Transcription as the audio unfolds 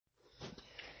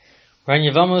Ran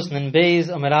Yevamos Nun Beis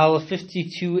Amud Aleph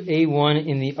 52a1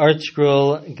 in the Art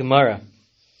Scroll Gemara.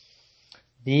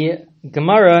 The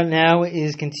Gemara now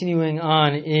is continuing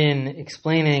on in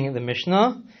explaining the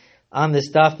Mishnah. On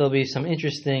this daf there will be some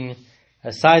interesting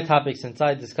side topics and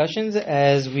side discussions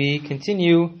as we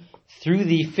continue through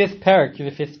the fifth parak, through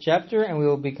the fifth chapter, and we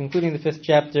will be concluding the fifth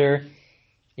chapter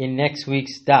in next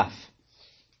week's daf.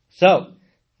 So,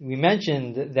 we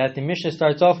mentioned that the Mishnah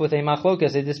starts off with a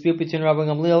machlokas, a dispute between Rabbi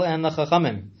Gamliel and the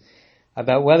Chachamim,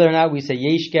 about whether or not we say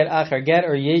yesh get achar get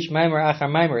or yesh maimer achar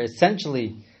maimer.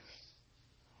 Essentially,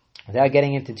 without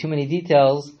getting into too many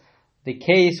details, the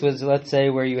case was, let's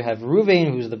say, where you have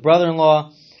Ruvain, who's the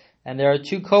brother-in-law, and there are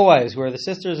two co-wives who are the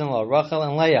sisters-in-law, Rachel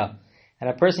and Leah, and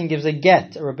a person gives a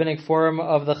get, a rabbinic form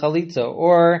of the chalitza,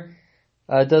 or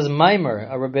does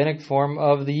maimer, a rabbinic form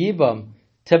of the yibam,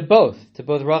 to both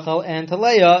Rachel and to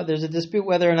Leah. There's a dispute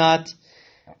whether or not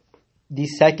the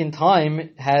second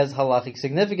time has halachic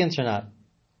significance or not.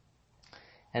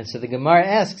 And so the Gemara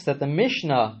asks that the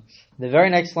Mishnah, the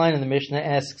very next line in the Mishnah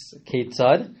asks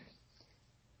Ketzad,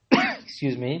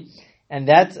 excuse me, and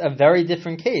that's a very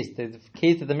different case. The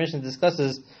case that the Mishnah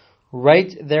discusses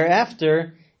right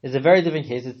thereafter is a very different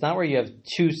case. It's not where you have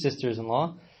two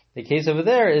sisters-in-law. The case over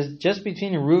there is just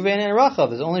between Reuven and Rachel.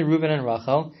 There's only Reuven and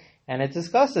Rachel. And it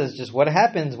discusses just what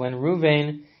happens when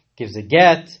Ruvain gives a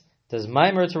get, does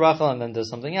maimer to Rachel, and then does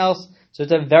something else. So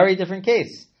it's a very different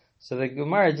case. So the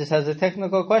Gemara just has a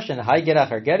technical question. Hi get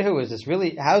achar get who? Is this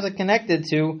really, how is it connected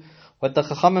to what the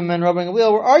Chachamim and Rabbi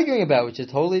Gamliel were arguing about, which is a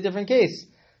totally different case?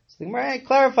 So the Gemara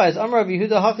clarifies, Amar Rav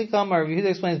Yehuda Hachikam, Rav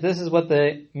Yehuda explains this is what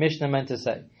the Mishnah meant to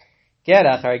say. Get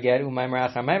achar get, umaimer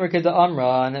achar maimer keda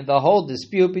amra, and the whole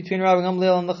dispute between Rabbi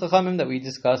Gamliel and the Chachamim that we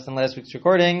discussed in last week's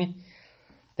recording,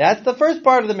 that's the first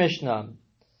part of the Mishnah.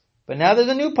 But now there's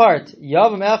a new part.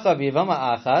 Yavam echa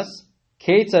v'yivama achas,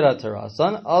 keitzara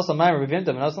terasan, also maimer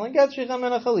v'vimtam, and also get shricham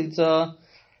and a chalitza.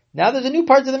 Now there's a new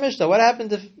part to the Mishnah. What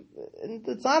happens if,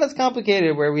 it's not as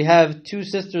complicated where we have two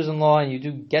sisters-in-law and you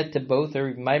do get to both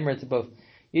or maimer to both.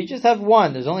 You just have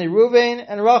one. There's only Ruvain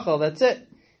and Rachel, that's it.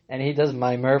 And he does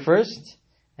maimer first,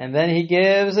 and then he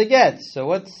gives a get. So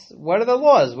what are the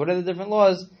laws? What are the different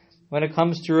laws when it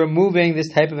comes to removing this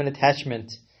type of an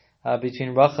attachment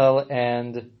between Rachel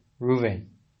and Ruvain?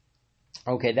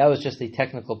 Okay, that was just a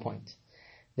technical point.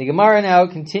 The Gemara now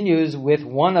continues with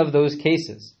one of those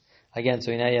cases. Again,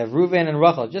 so now you have Ruvain and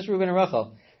Rachel, just Ruvain and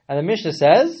Rachel. And the Mishnah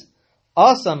says,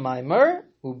 Asa maimer,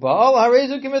 uba'al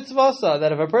harezu kimitzvasa,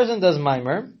 that if a person does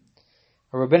maimer,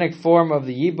 a rabbinic form of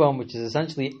the yibam, which is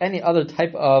essentially any other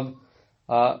type of,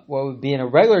 what would be in a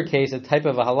regular case, a type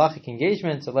of a halachic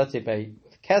engagement, so let's say by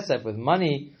kesef, with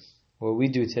money, what we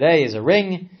do today is a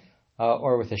ring,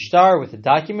 or with a shtar, with a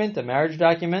document, a marriage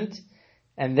document,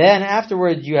 and then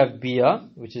afterwards you have bia,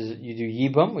 which is you do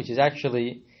yibam, which is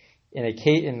actually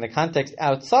in the context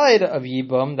outside of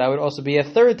yibam, that would also be a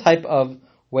third type of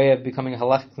way of becoming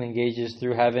halachically engaged is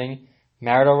through having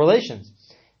marital relations.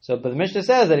 So, but the Mishnah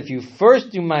says that if you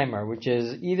first do maimer, which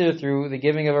is either through the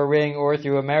giving of a ring or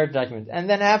through a marriage document, and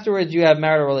then afterwards you have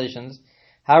marital relations,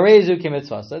 harezu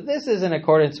kimitzvah. So this is in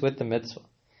accordance with the mitzvah.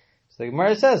 So the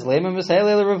Gemara says, Leiman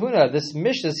v'sayel Rav Huna. This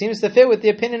Mishnah seems to fit with the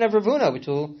opinion of Rav Huna, which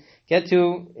we'll get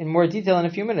to in more detail in a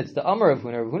few minutes. The Amar Rav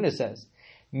Huna. Rav Huna says,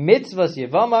 Mitzvahs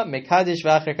yevama mekadish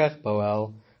v'achar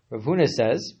boel. Rav Huna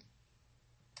says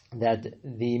that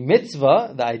the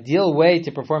mitzvah, the ideal way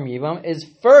to perform yivam, is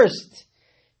first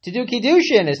to do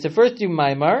kiddushin, is to first do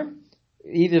maimar,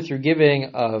 either through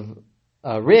giving of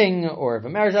a ring or of a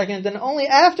marriage document, then only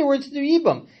afterwards to do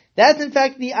yibam. That's in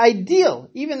fact the ideal,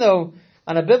 even though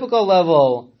on a biblical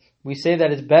level we say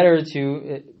that it's better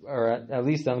to, or at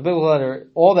least on the biblical level,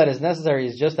 all that is necessary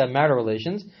is just that marital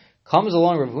relations. Comes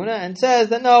along Rav Huna and says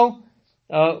that no,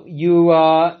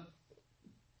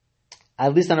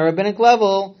 at least on a rabbinic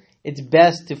level, it's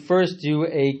best to first do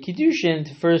a kiddushin,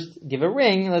 to first give a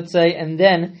ring, let's say, and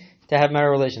then to have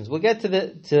marital relations. We'll get to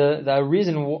the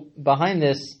reason behind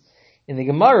this in the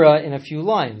Gemara in a few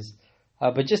lines.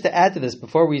 But just to add to this,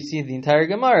 before we see the entire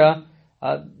Gemara,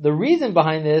 the reason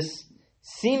behind this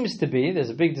seems to be,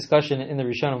 there's a big discussion in the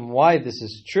Rishonim why this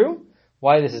is true,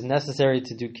 why this is necessary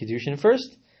to do kiddushin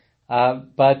first.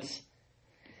 But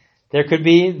there could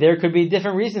be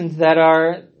different reasons that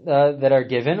are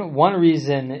given. One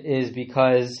reason is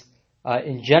because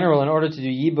in general, in order to do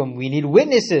yibam, we need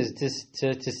witnesses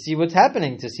to see what's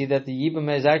happening, to see that the yibam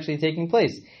is actually taking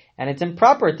place. And it's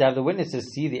improper to have the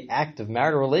witnesses see the act of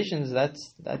marital relations.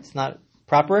 That's not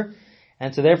proper.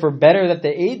 And so therefore better that the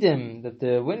Eidim, that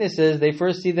the witnesses, they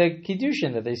first see the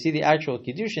Kiddushin, that they see the actual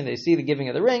Kiddushin, they see the giving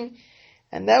of the ring,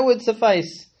 and that would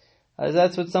suffice.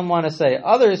 That's what some want to say.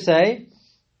 Others say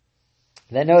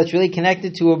That no, it's really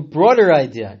connected to a broader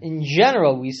idea. In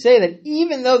general, we say that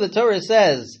even though the Torah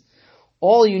says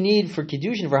all you need for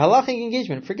Kiddushin, for halachic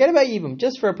engagement, forget about Yibum,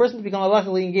 just for a person to become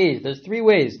halachically engaged, there's three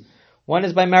ways. One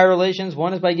is by marital relations,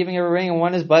 one is by giving a ring, and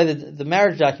one is by the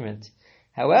marriage document.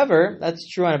 However, that's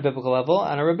true on a biblical level.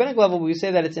 On a rabbinic level, we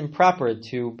say that it's improper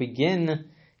to begin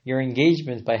your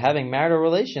engagement by having marital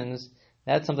relations.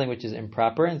 That's something which is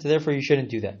improper, and so therefore you shouldn't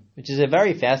do that, which is a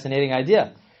very fascinating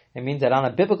idea. It means that on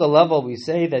a biblical level, we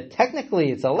say that technically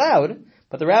it's allowed,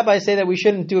 but the rabbis say that we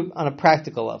shouldn't do it on a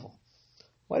practical level.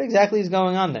 What exactly is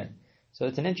going on there? So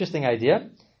it's an interesting idea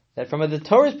that from the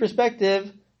Torah's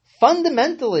perspective,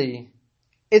 fundamentally,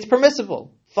 it's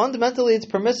permissible. Fundamentally, it's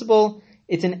permissible.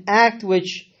 It's an act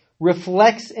which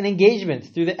reflects an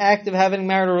engagement through the act of having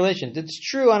marital relations. It's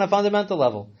true on a fundamental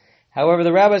level. However,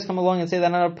 the rabbis come along and say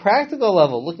that on a practical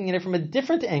level, looking at it from a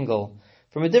different angle,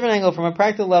 from a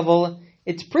practical level,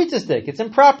 it's pretistic, it's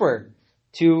improper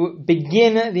to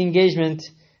begin the engagement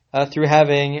through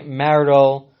having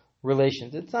marital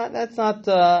relations. That's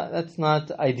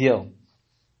not ideal.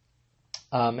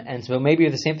 And so maybe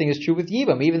the same thing is true with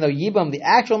Yibam, even though Yibam, the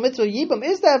actual mitzvah of Yibam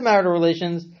is to have marital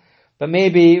relations, but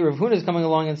maybe Rav Huna is coming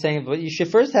along and saying, but you should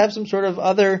first have some sort of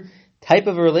other type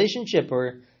of a relationship,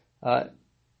 or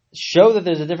show that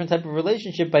there's a different type of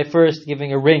relationship by first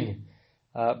giving a ring,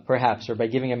 perhaps, or by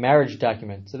giving a marriage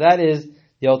document. So that is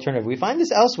the alternative. We find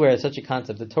this elsewhere as such a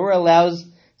concept. The Torah allows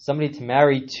somebody to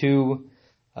marry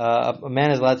a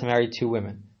man is allowed to marry two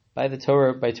women by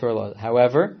Torah law.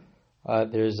 However,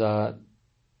 there's a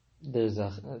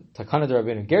Takana de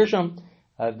Rabbeinu Gershom.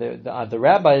 The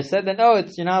rabbi said that no,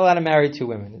 you're not allowed to marry two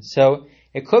women. So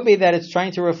it could be that it's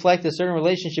trying to reflect a certain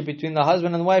relationship between the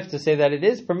husband and the wife, to say that it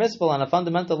is permissible on a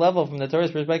fundamental level from the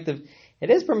Torah's perspective. It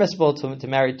is permissible to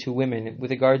marry two women with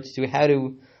regards to how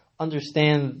to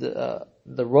understand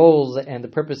the roles and the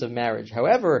purpose of marriage.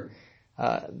 However,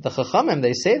 the Chachamim,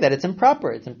 they say that it's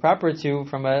improper. It's improper to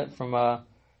from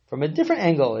a different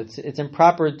angle. It's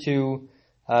improper to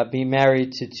be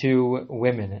married to two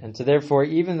women, and so therefore,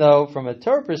 even though from a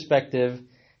Torah perspective,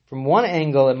 from one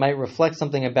angle it might reflect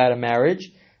something about a marriage,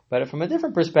 but from a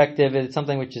different perspective, it's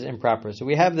something which is improper. So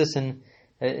we have this in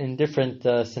different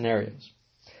scenarios.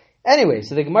 Anyway,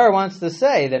 so the Gemara wants to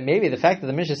say that maybe the fact that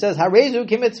the Mishnah says Harezu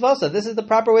kimitzvasa, this is the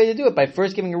proper way to do it, by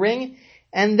first giving a ring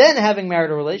and then having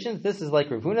marital relations. This is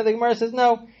like Rav Huna. The Gemara says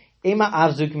no. Ema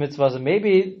avzu kimitzvasa.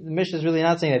 Maybe the Mishnah is really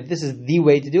not saying that this is the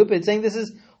way to do it, but it's saying this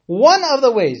is one of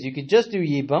the ways. You could just do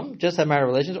Yibam, just have marital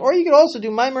relations, or you could also do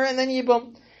Maimer and then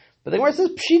Yibam. But the Gemara says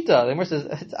Pshita. The Gemara says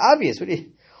it's obvious.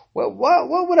 What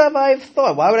would have I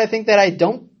thought? Why would I think that I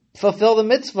don't fulfill the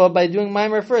mitzvah by doing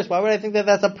Maimer first? Why would I think that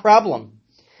that's a problem?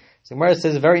 So Gemara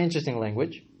says a very interesting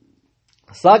language.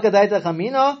 Sakadaita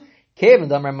chamina kev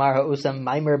damar marha usam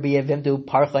Maimer biyevimtu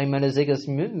parchay menazikas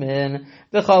mutmin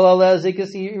v'chalala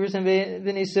zikas yirusim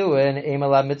v'nisuin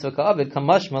emala mitzvah ka'avid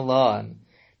kamash malan.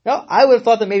 No, I would have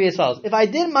thought that maybe as follows. If I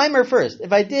did Maimer first,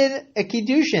 if I did a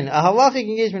Kiddushin, a halachic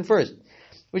engagement first,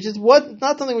 which is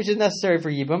not something which is necessary for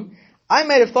Yibam, I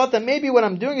might have thought that maybe what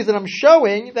I'm doing is that I'm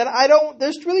showing that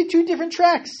there's really two different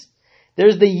tracks.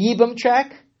 There's the Yibam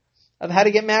track of how to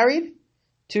get married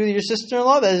to your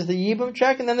sister-in-law, that is the Yibam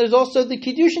track, and then there's also the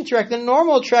Kiddushin track, the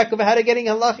normal track of how to getting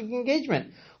a halachic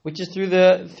engagement, which is through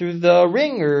the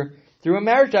ring or through a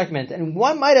marriage document. And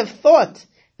one might have thought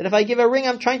that if I give a ring,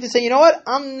 I'm trying to say, you know what?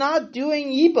 I'm not doing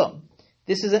Yibam.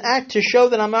 This is an act to show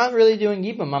that I'm not really doing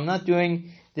Yibam.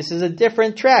 This is a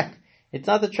different track. It's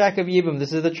not the track of Yibam.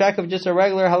 This is the track of just a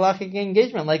regular halachic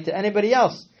engagement like to anybody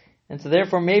else. And so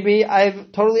therefore maybe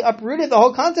I've totally uprooted the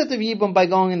whole concept of Yibam by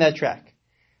going in that track.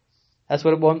 That's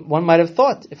what one might have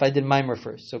thought if I did Maimer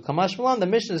first. So Kamash Malan, the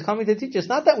Mishnah is coming to teach us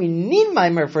not that we need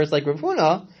Maimer first like Rav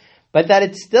Huna, but that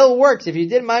it still works. If you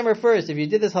did Maimer first, if you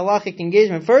did this halachic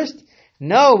engagement first,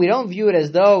 no, we don't view it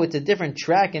as though it's a different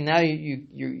track and now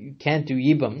you can't do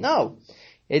Yibam. No.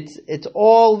 It's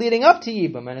all leading up to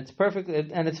Yibam, and it's perfect,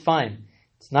 and it's fine.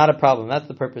 It's not a problem. That's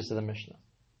the purpose of the Mishnah.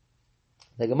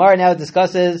 The Gemara now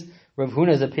discusses Rav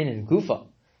Huna's opinion. Gufa.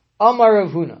 Amar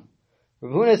Rav Huna.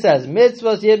 Rav Huna says,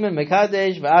 Mitzvahs Yibam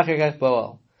Mekadesh v'acher kach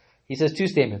Boel. He says two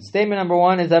statements. Statement number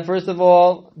one is that first of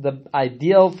all, the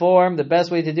ideal form, the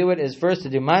best way to do it is first to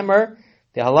do Maimer,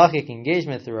 the halachic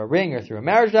engagement through a ring or through a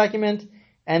marriage document,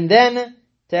 and then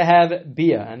to have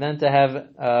bia, and then to have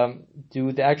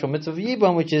do the actual mitzvah of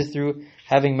Yibam, which is through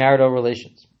having marital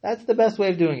relations. That's the best way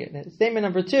of doing it. Statement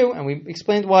number two, and we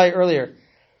explained why earlier.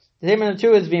 Statement number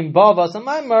two is v'im bavas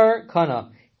Maimer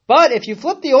kana. But if you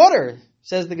flip the order,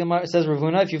 says Rav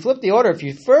Huna, if you flip the order, if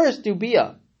you first do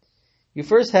bia, you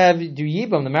first do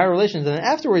Yibam, the marital relations, and then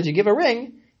afterwards you give a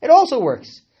ring, it also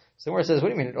works. So the Gemara says, what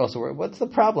do you mean it also works? What's the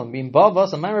problem? Why would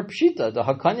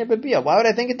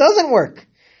I think it doesn't work?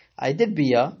 I did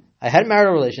bia, I had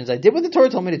marital relations, I did what the Torah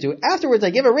told me to do. Afterwards,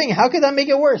 I give a ring. How could that make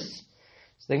it worse?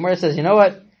 So the Gemara says, you know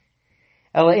what?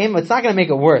 It's not going to make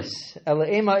it worse. You're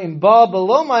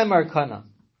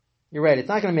right, it's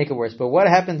not going to make it worse. But what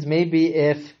happens maybe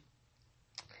if,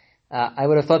 I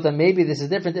would have thought that maybe this is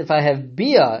different if I have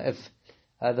bia, if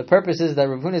the purpose is that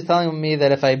Rav Huna is telling me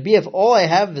that if all I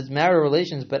have is marital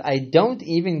relations, but I don't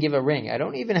even give a ring, I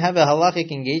don't even have a halachic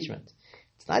engagement.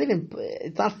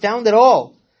 It's not found at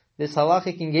all, this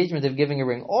halachic engagement of giving a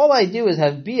ring. All I do is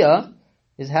have bia,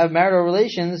 is have marital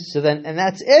relations, and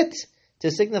that's it, to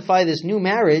signify this new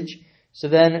marriage. So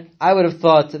then I would have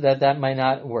thought that might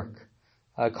not work.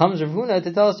 Comes Rav Huna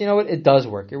to tell us, you know what, it does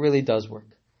work. It really does work.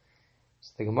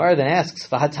 So the Gemara then asks,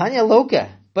 Vahatanya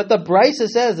Loka. But the Brisa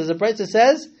says, there's a Brisa that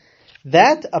says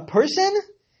that a person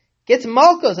gets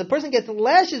malchus, a person gets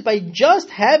lashes by just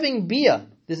having bia.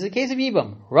 This is a case of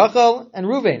Yibam, Rachel and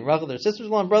Ruvain. Rachel, their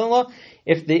sisters-in-law and brother-in-law.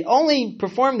 If they only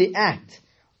perform the act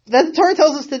that the Torah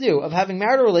tells us to do, of having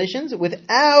marital relations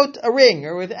without a ring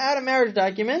or without a marriage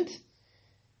document,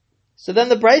 so then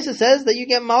the Brisa says that you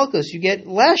get malchus, you get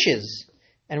lashes.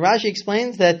 And Rashi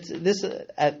explains that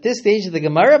at this stage of the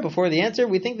Gemara, before the answer,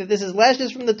 we think that this is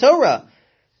lashes from the Torah.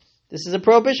 This is a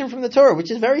prohibition from the Torah, which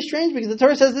is very strange because the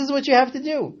Torah says this is what you have to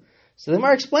do. So the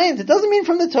Gemara explains, it doesn't mean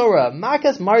from the Torah.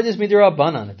 Makas mardis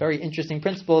midirabanan, a very interesting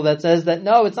principle that says that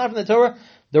no, it's not from the Torah.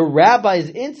 The rabbis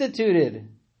instituted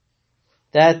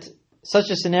that such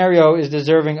a scenario is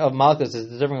deserving of malchus, is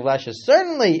deserving of lashes.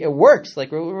 Certainly it works,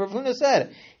 like Rav Huna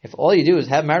said. If all you do is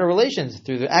have marital relations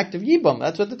through the act of yibum,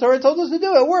 that's what the Torah told us to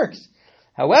do, it works.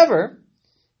 However,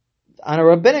 on a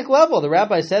rabbinic level, the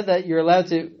rabbi said that you're allowed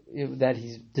to, that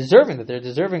they're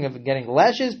deserving of getting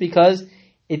lashes because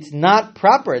it's not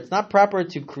proper. It's not proper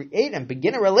to create and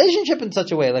begin a relationship in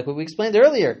such a way, like what we explained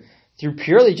earlier, through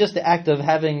purely just the act of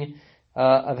having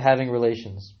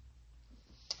relations.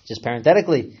 Just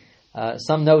parenthetically,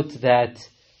 some note that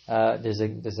there's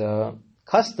a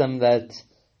custom that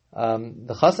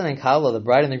the chassan and kala, the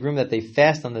bride and the groom, that they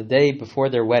fast on the day before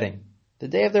their wedding. The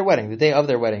day of their wedding,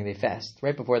 they fast.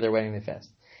 Right before their wedding, they fast.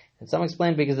 And some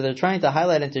explain because they're trying to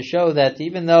highlight and to show that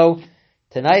even though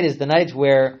tonight is the night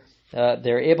where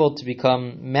they're able to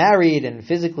become married and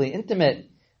physically intimate,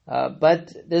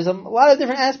 but there's a lot of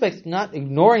different aspects, not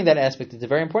ignoring that aspect. It's a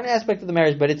very important aspect of the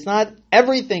marriage, but it's not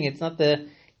everything. It's not the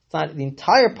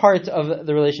entire part of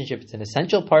the relationship. It's an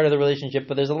essential part of the relationship,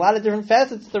 but there's a lot of different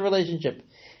facets to the relationship.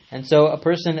 And so a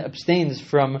person abstains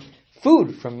from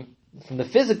food, from the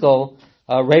physical,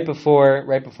 right before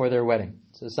their wedding.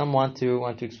 So some want to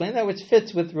explain that, which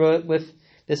fits with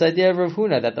this idea of Rav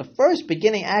Huna, that the first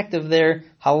beginning act of their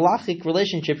halachic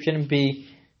relationship shouldn't be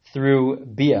through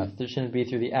bia. It shouldn't be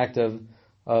through the act of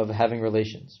having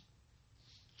relations.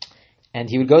 And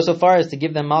he would go so far as to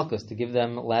give them malchus, to give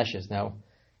them lashes. Now,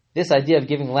 this idea of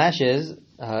giving lashes,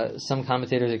 some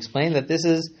commentators explain that this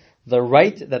is the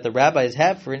right that the rabbis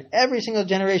have for in every single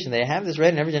generation. They have this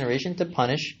right in every generation to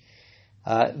punish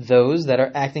those that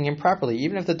are acting improperly,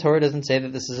 even if the Torah doesn't say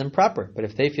that this is improper. But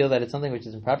if they feel that it's something which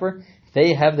is improper,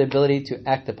 they have the ability to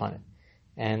act upon it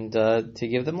and to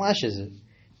give them lashes.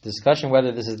 Discussion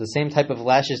whether this is the same type of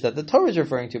lashes that the Torah is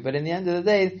referring to, but in the end of the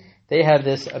day, they have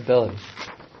this ability.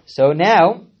 So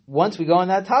now, once we go on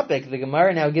that topic, the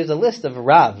Gemara now gives a list of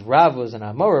Rav. Rav was an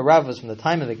Amora, Rav was from the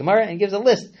time of the Gemara, and gives a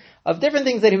list of different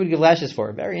things that he would give lashes for.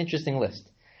 A very interesting list.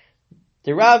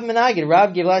 The Rav Menagid,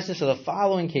 Rav gave lashes for the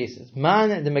following cases.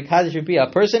 Man the Mekadesh would be a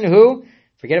person who,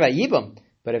 forget about Yibam,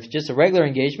 but if it's just a regular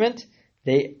engagement,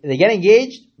 they get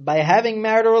engaged by having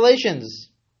marital relations.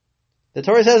 The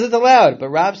Torah says it's allowed, but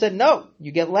Rav said, no,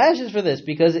 you get lashes for this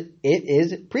because it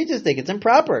is priestistic, it's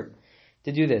improper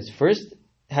to do this. First,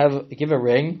 give a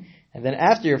ring, and then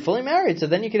after you're fully married, so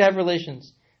then you can have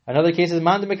relations. Another case is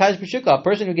Man de Mekadesh Peshuka, a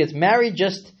person who gets married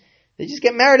they just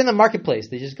get married in the marketplace.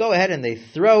 They just go ahead and they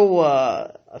throw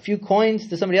a few coins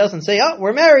to somebody else and say, oh,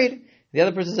 we're married. The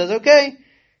other person says, okay.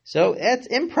 So it's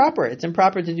improper. It's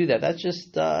improper to do that. That's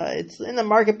just, it's in the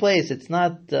marketplace. It's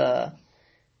not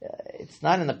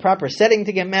in the proper setting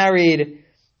to get married.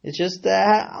 It's just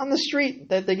on the street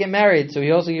that they get married. So he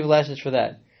also gave lashes for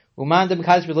that. Uman de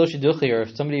Mekadesh Below Shiduchi, or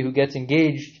if somebody who gets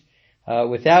engaged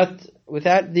without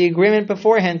the agreement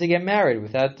beforehand to get married,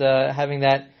 without having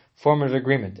that formative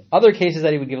agreement. Other cases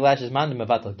that he would give lashes, man de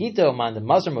Mevatel Gito, man de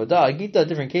Masr Moda Gito,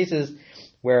 different cases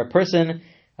where a person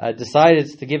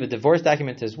decides to give a divorce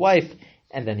document to his wife,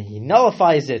 and then he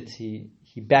nullifies it, he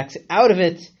backs out of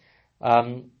it,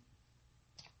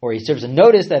 or he serves a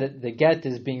notice that the get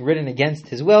is being written against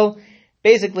his will.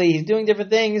 Basically, he's doing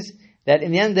different things that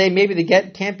in the end of the day, maybe the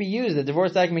get can't be used, the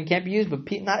divorce document can't be used, but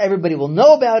not everybody will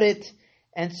know about it,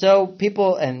 and so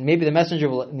people, and maybe the messenger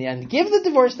will in the end give the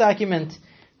divorce document,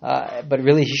 but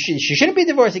really she shouldn't be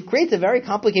divorced. It creates a very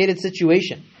complicated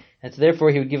situation, and so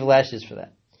therefore he would give lashes for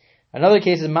that. Another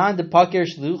case is man de pakir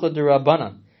shlucha de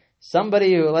rabbanan.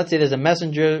 Somebody who, let's say there's a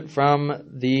messenger from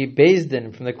the Beis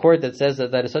Din, from the court, that says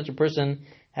that such a person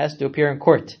has to appear in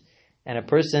court, and a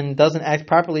person doesn't act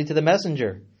properly to the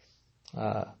messenger,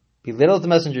 belittles the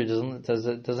messenger,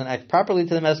 doesn't act properly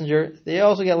to the messenger, they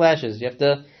also get lashes. You have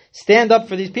to stand up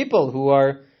for these people who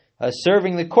are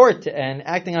serving the court and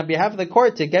acting on behalf of the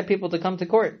court to get people to come to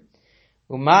court.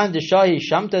 Uman deshahi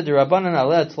shamta de rabbanan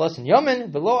aleh tlasin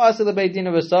yomin v'lo asel beidin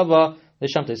v'sava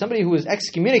l'shamta. Somebody who was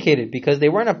excommunicated because they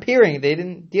weren't appearing, they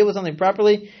didn't deal with something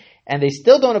properly, and they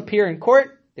still don't appear in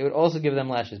court, they would also give them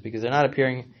lashes because they're not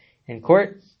appearing in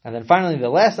court. And then finally, the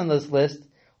last on this list,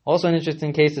 also an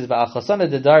interesting case, is va'achasana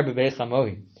dedar b'beit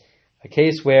chamohi, a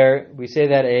case where we say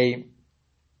that a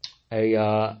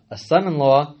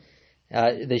son-in-law,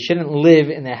 they shouldn't live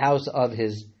in the house of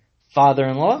his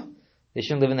father-in-law. They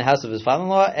shouldn't live in the house of his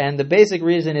father-in-law, and the basic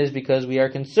reason is because we are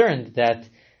concerned that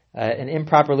an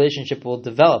improper relationship will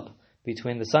develop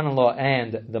between the son-in-law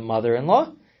and the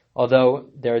mother-in-law. Although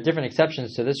there are different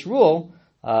exceptions to this rule.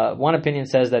 One opinion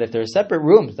says that if there are separate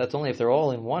rooms, that's only if they're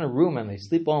all in one room and they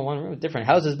sleep all in one room, different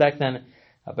houses back then.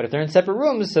 But if they're in separate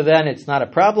rooms, so then it's not a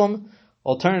problem.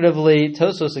 Alternatively,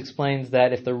 Tosos explains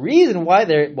that if the reason why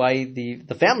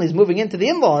the family is moving into the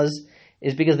in-laws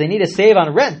is because they need to save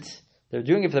on rent, they're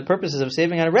doing it for the purposes of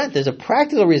saving on rent. There's a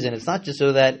practical reason. It's not just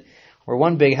so that we're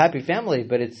one big happy family,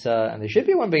 but it's and there should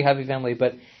be one big happy family.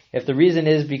 But if the reason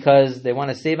is because they want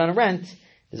to save on rent,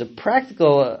 there's a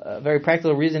very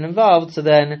practical reason involved. So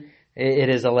then it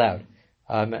is allowed.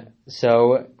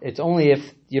 So it's only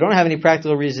if you don't have any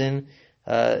practical reason.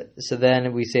 So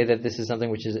then we say that this is something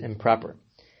which is improper.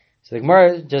 So the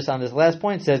Gemara, just on this last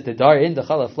point, says the dar in the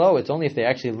chalaflo. It's only if they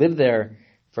actually live there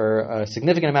for a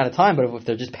significant amount of time. But if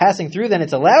they're just passing through, then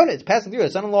it's allowed. It's passing through. A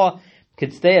son-in-law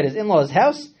could stay at his in-law's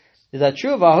house. Is that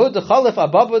true? But there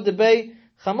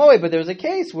was a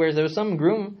case where there was some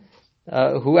groom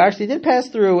who actually did pass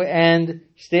through and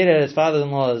stayed at his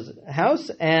father-in-law's house,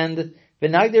 and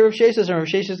Benagdi Rav Sheshes, and Rav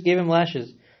Sheshes gave him lashes.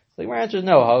 So the Gemara answers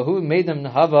no. Who made them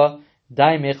hava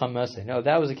dai mechamase? No,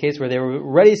 that was a case where they were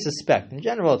already suspect. In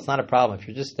general, it's not a problem. If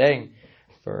you're just staying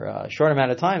for a short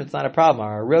amount of time, it's not a problem.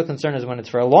 Our real concern is when it's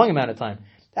for a long amount of time.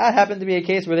 That happened to be a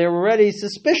case where they were already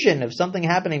suspicion of something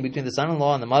happening between the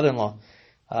son-in-law and the mother-in-law.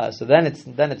 So then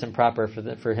it's improper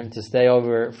for him to stay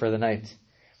over for the night.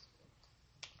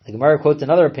 The Gemara quotes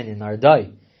another opinion,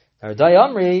 Nardai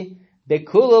Amri,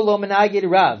 Bekula lo menagid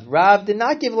Rav. Rav did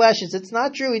not give lashes. It's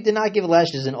not true. He did not give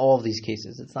lashes in all of these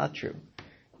cases. It's not true.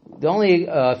 The only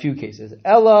a few cases.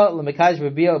 Ella lemekaj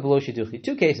rabia below shiduchi.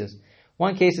 2 cases.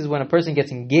 One case is when a person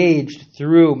gets engaged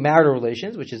through marital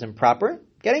relations, which is improper.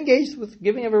 Get engaged with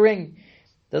giving of a ring.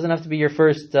 Doesn't have to be your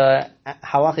first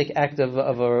halachic act of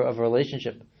a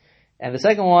relationship. And the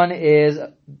second one is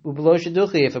below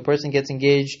shiduchi, if a person gets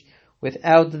engaged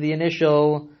without the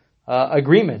initial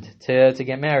agreement to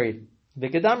get married.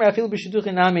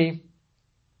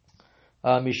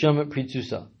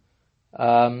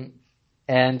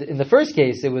 And in the first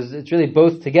case, it's really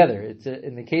both together. It's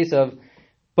in the case of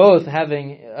both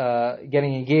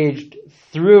getting engaged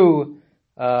through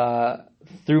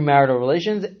marital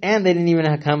relations, and they didn't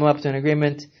even come up to an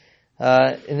agreement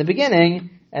in the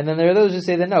beginning. And then there are those who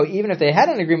say that no, even if they had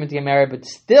an agreement to get married, but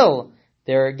still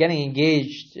they're getting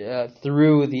engaged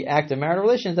through the act of marital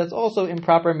relations, that's also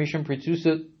improper mishum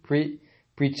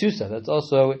pritusa. That's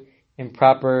also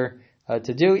improper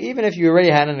to do. Even if you already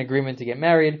had an agreement to get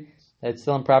married, it's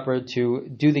still improper to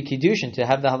do the kiddushin, to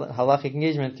have the halachic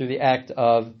engagement through the act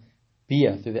of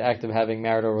bia, through the act of having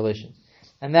marital relations.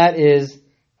 And that is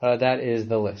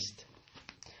the list.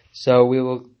 So we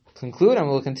will conclude and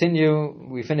we'll continue.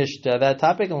 We finished that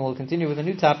topic and we'll continue with a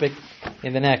new topic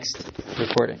in the next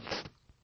recording.